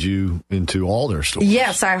expand you into all their stores.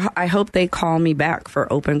 Yes, I hope they call me back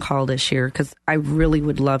for open call this year, because I really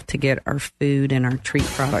would love to get our food and our treat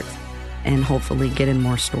products and hopefully get in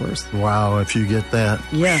more stores. Wow, if you get that.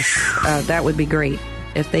 Yes, that would be great.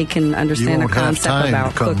 If they can understand the concept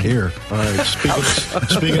about cooking. Here. All right,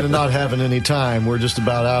 speaking of not having any time, we're just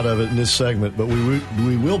about out of it in this segment, but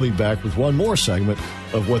we will be back with one more segment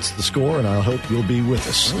of What's the Score, and I hope you'll be with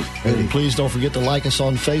us. Okay. And please don't forget to like us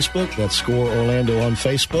on Facebook. That's Score Orlando on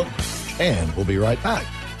Facebook, and we'll be right back.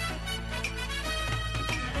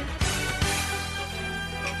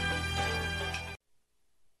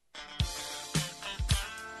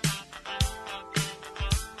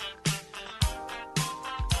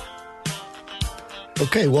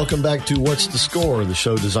 Okay, welcome back to What's the Score, the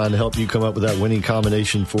show designed to help you come up with that winning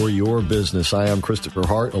combination for your business. I am Christopher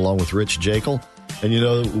Hart, along with Rich Jekyll. And, you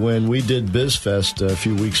know, when we did BizFest a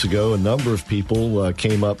few weeks ago, a number of people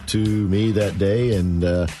came up to me that day and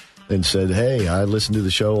said, hey, I listen to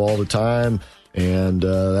the show all the time, and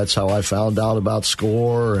that's how I found out about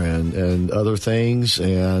Score and other things.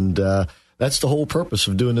 And that's the whole purpose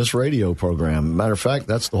of doing this radio program. Matter of fact,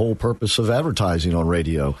 that's the whole purpose of advertising on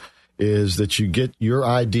radio, is that you get your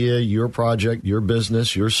idea, your project, your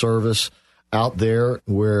business, your service out there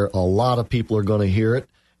where a lot of people are going to hear it,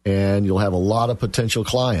 and you'll have a lot of potential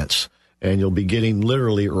clients, and you'll be getting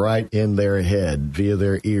literally right in their head via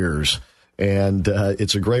their ears. And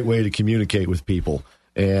it's a great way to communicate with people,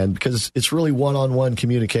 and because it's really one-on-one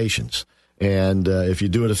communications. And if you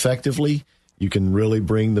do it effectively, you can really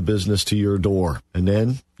bring the business to your door, and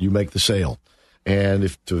then you make the sale. And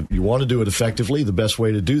if you want to do it effectively, the best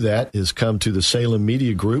way to do that is come to the Salem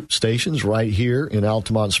Media Group stations right here in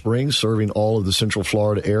Altamont Springs, serving all of the Central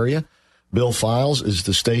Florida area. Bill Files is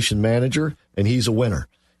the station manager, and he's a winner.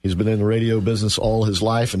 He's been in the radio business all his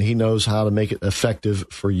life, and he knows how to make it effective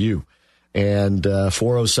for you. And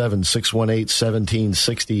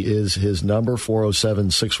 407-618-1760 is his number,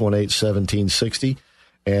 407-618-1760.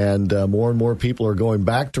 And more and more people are going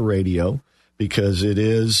back to radio, because it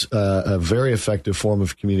is a very effective form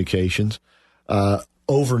of communications.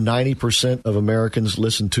 Over 90% of Americans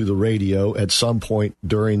listen to the radio at some point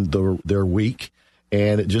during their week,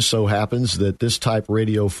 and it just so happens that this type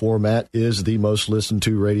radio format is the most listened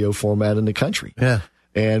to radio format in the country. Yeah.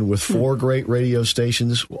 And with 4 great radio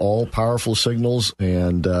stations, all powerful signals,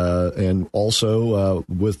 and also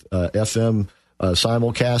with FM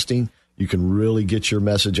simulcasting, you can really get your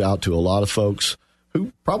message out to a lot of folks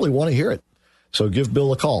who probably want to hear it. So give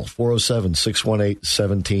Bill a call,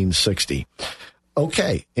 407-618-1760.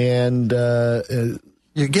 Okay, and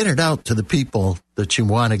you get it out to the people that you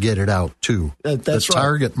want to get it out to. That's the right.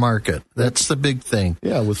 Target market. That's the big thing.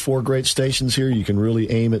 Yeah, with 4 great stations here, you can really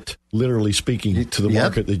aim it, literally speaking, to the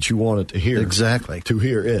market that you want it to hear. Exactly. To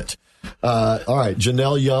hear it. All right,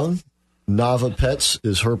 Janelle Young, Nava Pets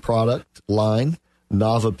is her product line.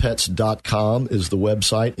 NavaPets.com is the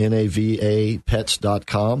website, NAVA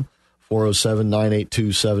Pets.com.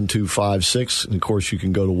 407-982-7256. And, of course, you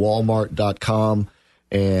can go to Walmart.com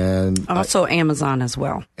and also Amazon as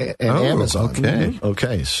well. And Amazon. Okay.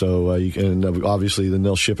 Okay. So you can, obviously, then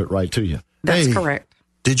they'll ship it right to you. That's correct.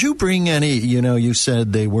 Did you bring any, you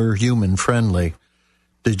said they were human friendly.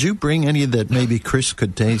 Did you bring any that maybe Chris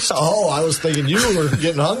could taste? Oh, I was thinking you were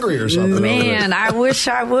getting hungry or something. Man, I wish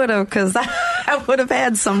I would have, because I would have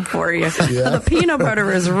had some for you. Yeah. The peanut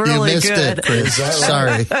butter is really you missed good. It, Chris.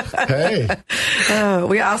 Sorry. Hey.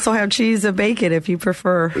 We also have cheese and bacon if you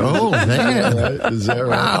prefer. Oh, man. Is that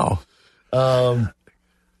right? Wow.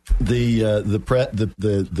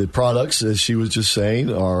 The products, as she was just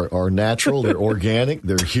saying, are natural, they're organic,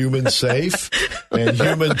 they're human safe, and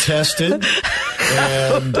human tested.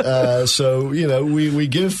 And so, we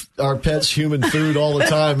give our pets human food all the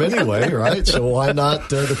time anyway, right? So why not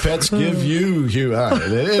the pets give you all right,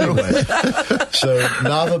 anyway. So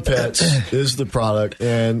Nava Pets is the product,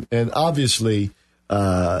 and obviously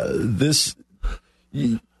this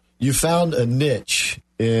you found a niche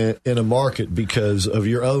in a market because of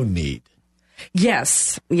your own need.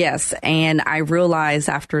 Yes. And I realized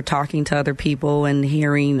after talking to other people and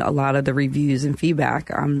hearing a lot of the reviews and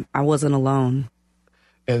feedback, I wasn't alone.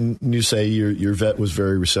 And you say your vet was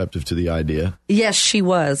very receptive to the idea? Yes, she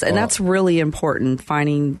was. And that's really important,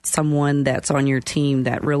 finding someone that's on your team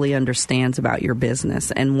that really understands about your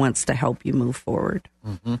business and wants to help you move forward.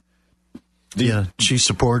 Mm-hmm. Yeah, she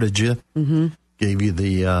supported you. Mm-hmm. Gave you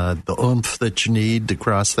the oomph that you need to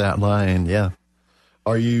cross that line, yeah.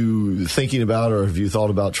 Are you thinking about, or have you thought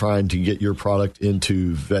about trying to get your product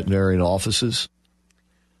into veterinarian offices?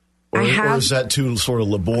 Or is that too sort of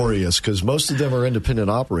laborious? Because most of them are independent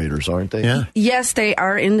operators, aren't they? Yeah. Yes, they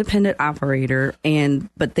are independent operator,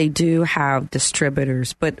 but they do have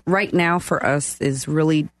distributors. But right now for us is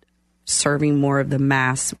really serving more of the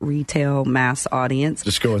mass retail, mass audience.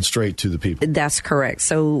 Just going straight to the people. That's correct.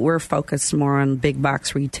 So we're focused more on big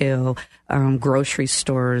box retail, grocery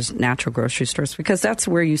stores, natural grocery stores, because that's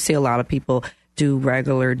where you see a lot of people do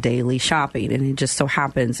regular daily shopping. And it just so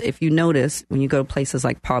happens, if you notice, when you go to places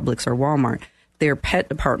like Publix or Walmart, their pet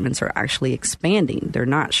departments are actually expanding. They're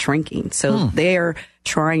not shrinking. So they're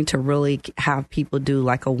trying to really have people do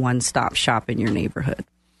like a one-stop shop in your neighborhood.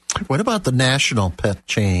 What about the national pet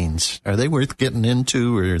chains? Are they worth getting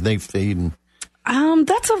into, or are they fading?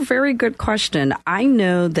 That's a very good question. I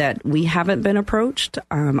know that we haven't been approached.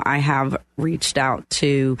 I have reached out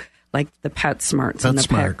to like the PetSmarts and the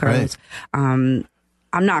Petcos. Right.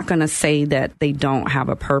 I'm not going to say that they don't have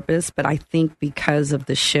a purpose, but I think because of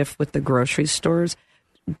the shift with the grocery stores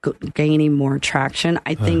gaining more traction,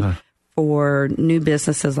 I think for new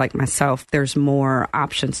businesses like myself, there's more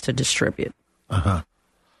options to distribute.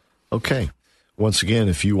 Okay. Once again,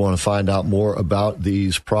 if you want to find out more about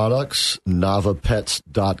these products,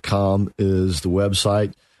 navapets.com is the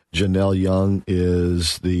website. Janelle Young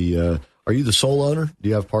is the... Are you the sole owner? Do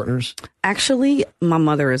you have partners? Actually, my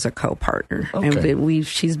mother is a co-partner, Okay. and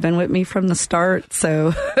she's been with me from the start.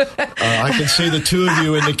 So I can see the two of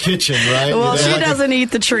you in the kitchen, right? well, she doesn't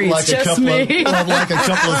eat the treats, just me. Like a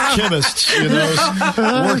couple of chemists,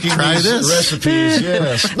 working these recipes.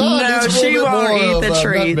 Yes. No, she won't eat the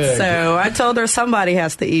treats. So I told her somebody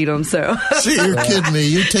has to eat them. So See, you're kidding me.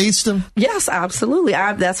 You taste them? yes, absolutely.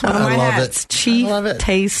 That's one of my love hats.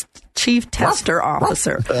 it. Chief Tester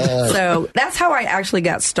Officer. So that's how I actually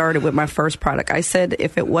got started with my first product. I said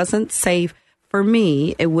if it wasn't safe for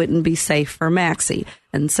me, it wouldn't be safe for Maxie.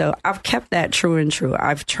 And so I've kept that true and true.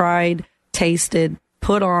 I've tried, tasted,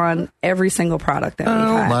 put on every single product that we've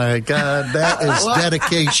had. Oh, my God. That is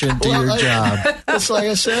dedication to your job. It's like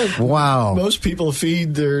I said. Wow. Most people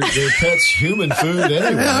feed their pets human food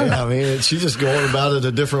anyway. I mean, she's just going about it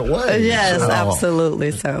a different way. Yes, So- absolutely.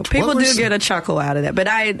 So people was- do get a chuckle out of that. But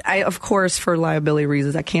I, of course, for liability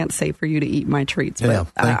reasons, I can't say for you to eat my treats. Yeah,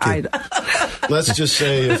 But thank you. Let's just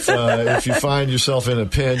say if you find yourself in a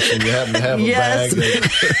pinch and you happen to have a Yes.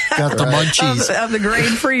 bag Got the munchies. of the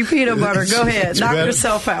grain-free peanut butter, go ahead, It's knock better-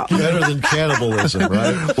 yourself out. better than cannibalism,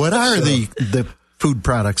 right? What are the food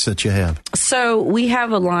products that you have? So we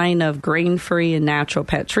have a line of grain-free and natural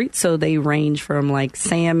pet treats. So they range from like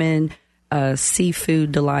salmon,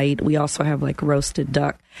 seafood delight. We also have like roasted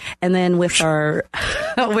duck, and then with our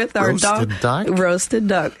roasted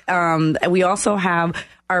duck. We also have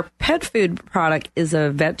our pet food product is a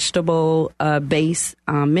vegetable base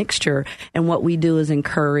mixture, and what we do is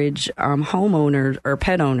encourage homeowners or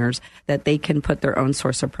pet owners that they can put their own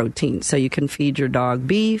source of protein. So you can feed your dog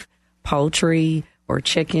beef, poultry, or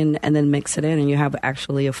chicken, and then mix it in, and you have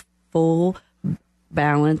actually a full,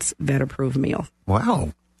 balanced, vet-approved meal.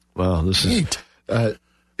 Wow. Well, this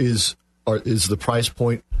is the price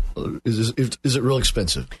point. Is it real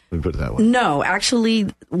expensive? Let me put it that way. No, actually,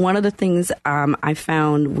 one of the things I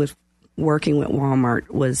found with working with Walmart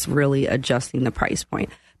was really adjusting the price point,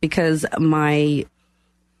 because my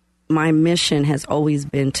mission has always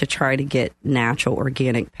been to try to get natural,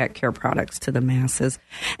 organic pet care products to the masses.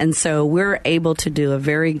 And so we're able to do a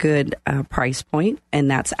very good price point,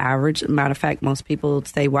 and that's average. Matter of fact, most people would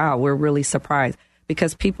say, wow, we're really surprised.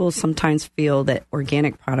 Because people sometimes feel that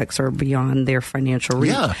organic products are beyond their financial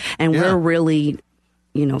reach. Yeah, and yeah. we're really,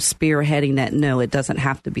 spearheading that. No, it doesn't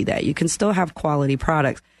have to be that. You can still have quality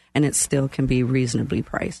products, and it still can be reasonably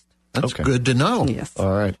priced. That's good to know. Yes.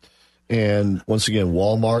 All right. And once again,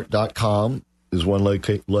 Walmart.com is one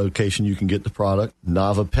location you can get the product.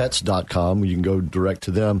 Navapets.com, you can go direct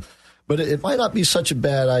to them. But it might not be such a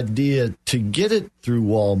bad idea to get it through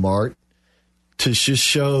Walmart to just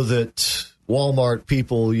show that Walmart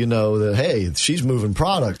people, that, hey, she's moving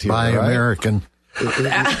product here. Buy right? American.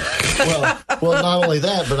 Well, not only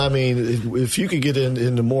that, but I mean, if you could get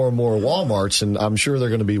into more and more Walmarts, and I'm sure they're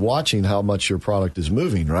going to be watching how much your product is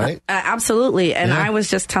moving, right? Absolutely. And I was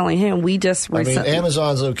just telling him, we just recently... I mean,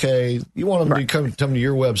 Amazon's okay. You want them to come to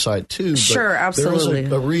your website, too. But Sure, absolutely.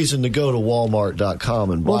 There is a reason to go to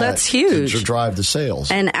Walmart.com and buy that's it huge. to drive the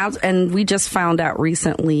sales. And we just found out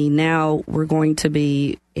recently, now we're going to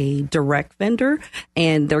be a direct vendor,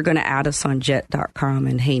 and they're going to add us on Jet.com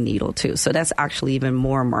and Hayneedle too. So that's actually even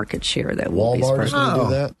more market share that we'll be Walmart is spreading. going to do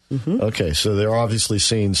that? Mm-hmm. Okay, so they're obviously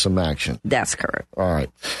seeing some action. That's correct. All right.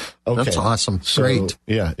 Okay. That's awesome. So, great.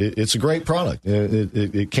 Yeah, it's a great product.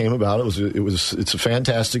 It came about. It's a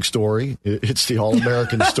fantastic story. It's the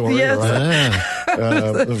all-American story, Yes. right?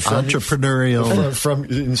 Entrepreneurial. From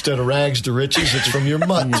instead of rags to riches, it's from your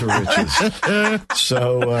mutt to riches.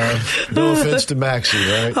 So no offense to Maxie,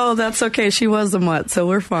 right? Oh, that's okay. She was a mutt, so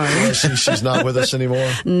we're fine. Well, she's not with us anymore.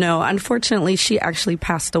 No, unfortunately, she actually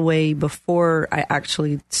passed away before I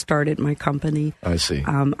actually started my company. I see.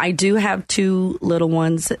 I do have two little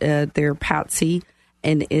ones. They're Patsy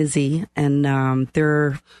and Izzy, and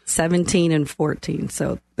they're 17 and 14,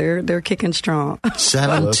 so they're kicking strong.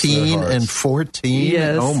 17 and 14?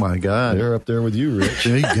 Yes. Oh, my God. They're up there with you, Rich.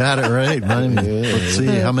 You got it right. Let's see,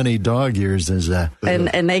 how many dog years is that?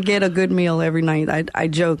 And they get a good meal every night. I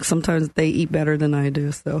joke, sometimes they eat better than I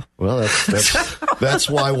do. So Well, that's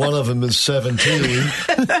why one of them is 17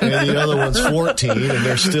 and the other one's 14, and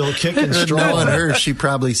they're still kicking strong. Knowing her, she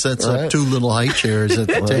probably sets up two little high chairs at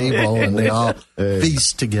the table, and they all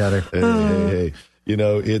feast together. Hey. You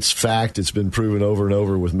know, it's fact. It's been proven over and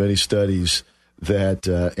over with many studies that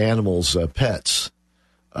animals, pets,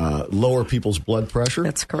 lower people's blood pressure.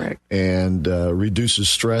 that's correct. And reduces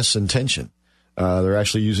stress and tension. They're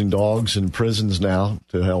actually using dogs in prisons now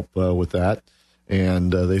to help with that.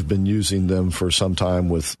 And they've been using them for some time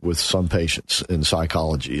with some patients in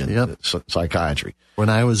psychology and psychiatry. When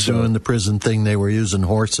I was doing the prison thing, they were using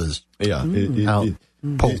horses. Yeah. Out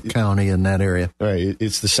Polk County in that area. Right.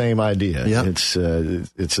 It's the same idea. Yep. It's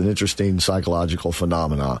an interesting psychological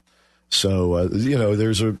phenomenon. So,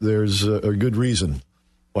 there's a good reason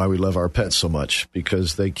why we love our pets so much,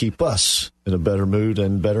 because they keep us in a better mood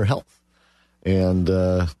and better health, and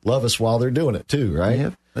love us while they're doing it too, right?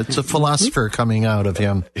 Yep. It's a philosopher coming out of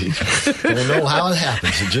him. I don't know how it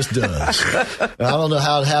happens. It just does. I don't know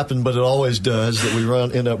how it happened, but it always does, that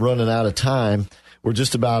we end up running out of time. We're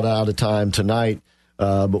just about out of time tonight.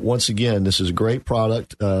 But once again, this is a great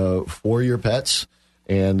product for your pets.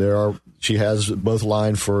 And she has both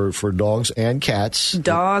line for dogs and cats.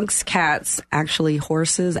 Dogs, cats, actually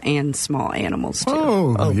horses, and small animals,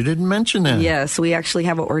 too. Oh, you didn't mention that. Yes, we actually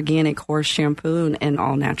have an organic horse shampoo and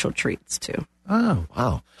all natural treats, too. Oh,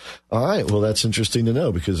 wow. All right. Well, that's interesting to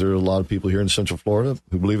know, because there are a lot of people here in Central Florida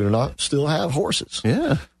who, believe it or not, still have horses.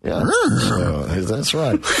 Yeah. Yeah. So, that's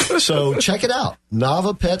right. So check it out.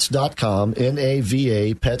 NavaPets.com,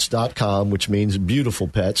 N-A-V-A pets.com, which means beautiful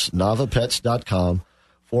pets. NavaPets.com,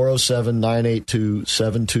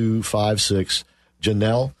 407-982-7256.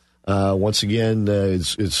 Janelle, once again,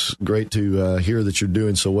 it's great to hear that you're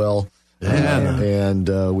doing so well. Yeah. And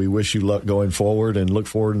we wish you luck going forward, and look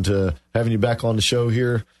forward to having you back on the show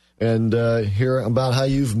here and hear about how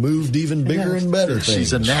you've moved even bigger and better things.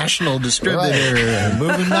 She's a national distributor. Right. And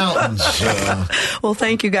moving mountains. Well,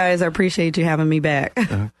 thank you, guys. I appreciate you having me back.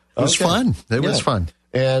 It was fun. It was fun.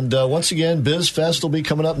 And once again, BizFest will be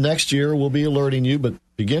coming up next year. We'll be alerting you, but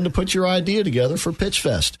begin to put your idea together for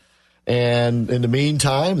PitchFest. And in the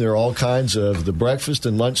meantime, there are all kinds of the breakfast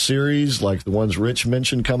and lunch series, like the ones Rich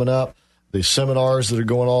mentioned, coming up, the seminars that are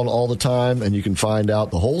going on all the time, and you can find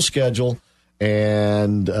out the whole schedule.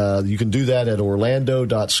 And you can do that at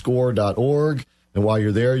orlando.score.org. And while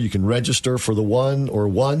you're there, you can register for the one or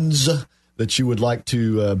ones that you would like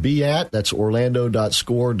to be at. That's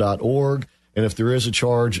orlando.score.org. And if there is a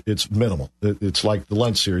charge, it's minimal. It's like the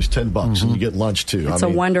lunch series, $10, and you get lunch too. It's a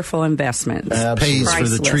wonderful investment. Pays for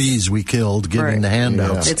the trees we killed, giving the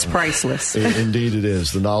handouts. It's priceless. Indeed it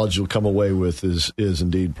is. The knowledge you'll come away with is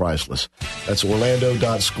indeed priceless. That's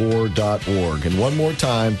orlando.score.org. And one more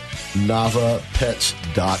time,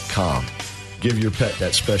 NavaPets.com. Give your pet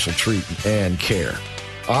that special treat and care.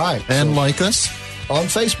 All right. And like us on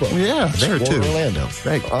Facebook. Yeah, there Score too. Orlando.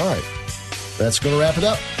 Right. All right. That's going to wrap it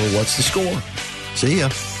up for What's the Score? See ya.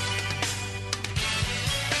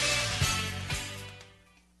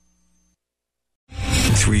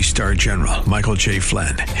 Three-star General Michael J.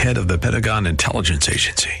 Flynn, head of the Pentagon Intelligence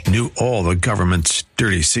Agency, knew all the government's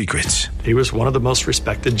dirty secrets. He was one of the most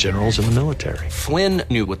respected generals in the military. Flynn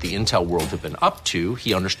knew what the intel world had been up to.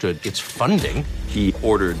 He understood its funding. He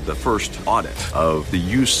ordered the first audit of the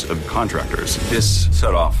use of contractors. This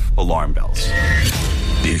set off alarm bells.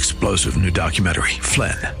 The explosive new documentary,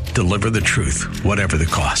 Flynn, Deliver the Truth, Whatever the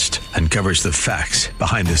Cost, uncovers the facts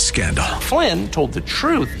behind this scandal. Flynn told the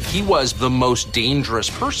truth. He was the most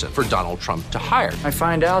dangerous person for Donald Trump to hire. I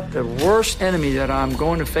find out the worst enemy that I'm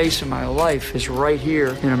going to face in my life is right here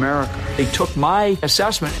in America. They took my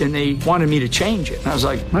assessment and they wanted me to change it. And I was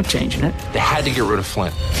like, I'm not changing it. They had to get rid of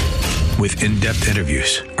Flynn. With in-depth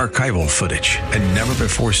interviews, archival footage, and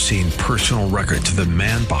never-before-seen personal records of the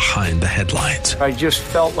man behind the headlines. I just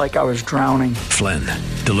felt like I was drowning. Flynn,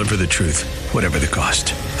 deliver the truth, whatever the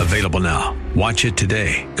cost. Available now. Watch it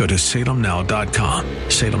today. Go to salemnow.com.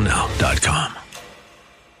 salemnow.com.